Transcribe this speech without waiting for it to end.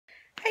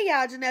Hey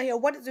y'all, Janelle here.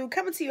 What to do?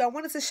 Coming to you. I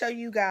wanted to show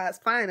you guys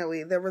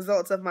finally the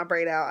results of my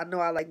braid out. I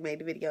know I made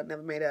the video,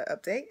 never made an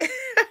update.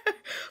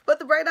 But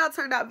the braid out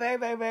turned out very,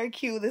 very, very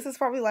cute. This is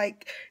probably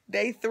like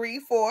day 3,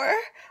 4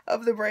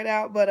 of the braid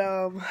out. But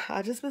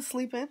I just been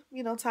sleeping,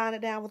 you know, tying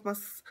it down with my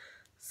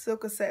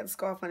silk and satin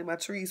scarf. Honey, my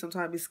trees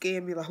sometimes be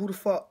scaring me like, who the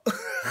fuck?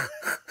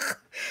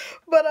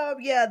 But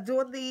yeah,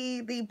 doing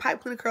the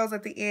pipe cleaner curls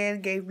at the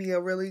end gave me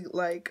a really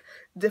like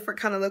different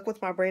kind of look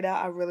with my braid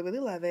out. I really, really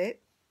love it.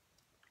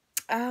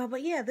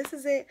 But yeah, this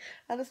is it.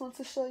 I just want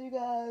to show you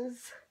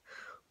guys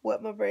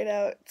what my braid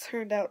out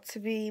turned out to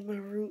be, my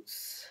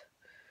roots.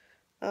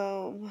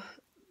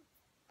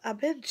 I've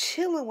been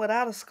chilling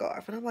without a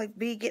scarf, and I'm like,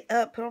 B, get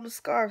up, put on the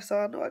scarf. So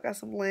I know I got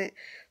some lint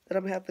that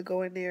I'm gonna have to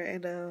go in there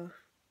and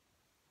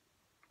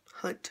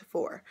hunt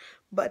for.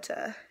 But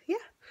yeah,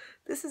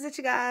 this is it,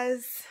 you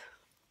guys.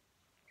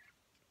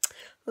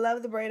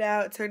 Love the braid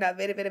out. It turned out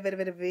very, very, very,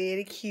 very,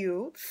 very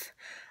cute.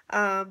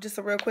 Just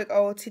a real quick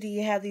OOTD.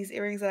 You have these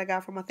earrings that I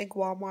got from, I think,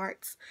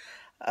 Walmart.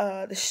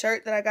 The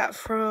shirt that I got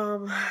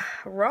from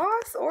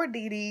Ross or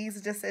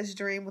DD's just says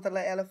dream with a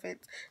little elephant.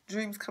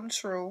 Dreams come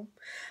true.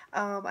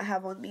 I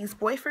have on these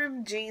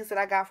boyfriend jeans that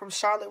I got from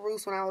Charlotte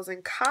Russe when I was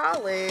in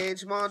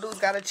college. Mom dude's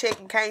got a check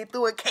and came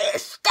through and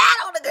cashed that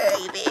on the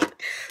girl, you did.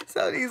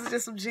 So these are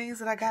just some jeans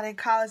that I got in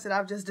college that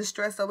I've just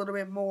distressed a little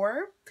bit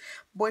more.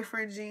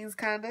 Boyfriend jeans,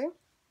 kind of.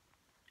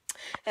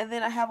 And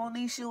then I have on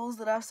these shoes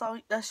that I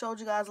showed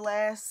you guys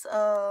last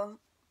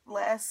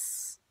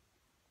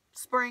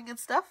spring and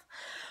stuff.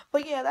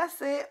 But yeah,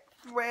 that's it.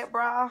 Red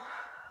bra.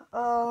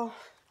 I'm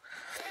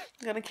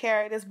gonna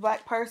carry this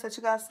black purse that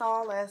you guys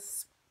saw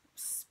last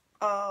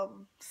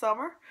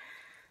summer.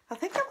 I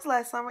think that was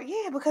last summer.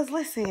 Yeah, because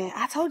listen,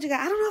 I told you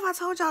guys, I don't know if I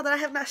told y'all that I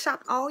have not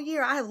shopped all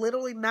year. I have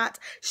literally not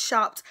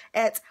shopped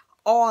at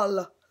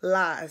all.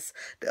 Lies.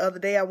 The other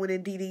day I went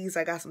in DD's.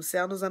 I got some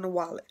sandals and a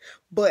wallet.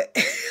 But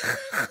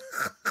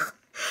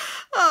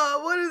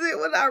what is it?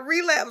 When I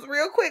relapsed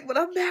real quick, but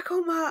I'm back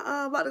on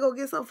my about to go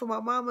get something for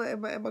my mama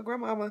and my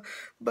grandmama.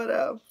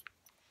 But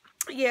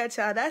yeah,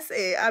 child, that's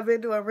it. I've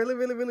been doing really,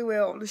 really, really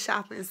well on the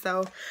shopping.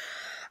 So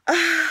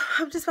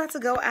I'm just about to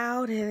go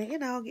out and, you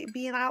know,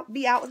 be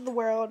out in the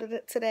world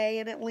today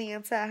in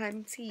Atlanta,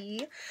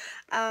 honey.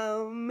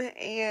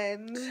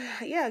 And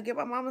yeah, get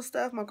my mama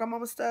stuff, my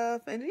grandmama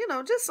stuff, and you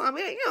know, just I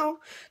mean, you know,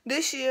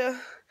 this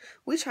year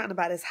we trying to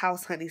buy this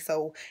house, honey.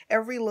 So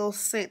every little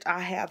cent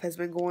I have has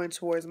been going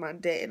towards my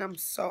debt, and I'm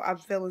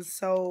feeling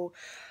so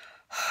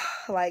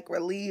like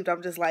relieved.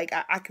 I'm just like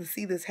I can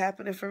see this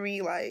happening for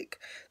me. Like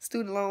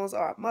student loans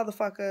are a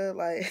motherfucker.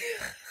 Like.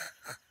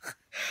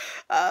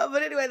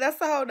 But anyway, that's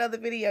a whole nother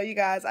video, you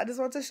guys. I just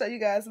want to show you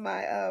guys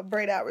my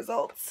braid out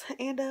results.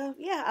 And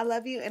yeah, I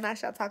love you, and I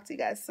shall talk to you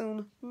guys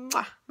soon.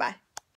 Mwah. Bye.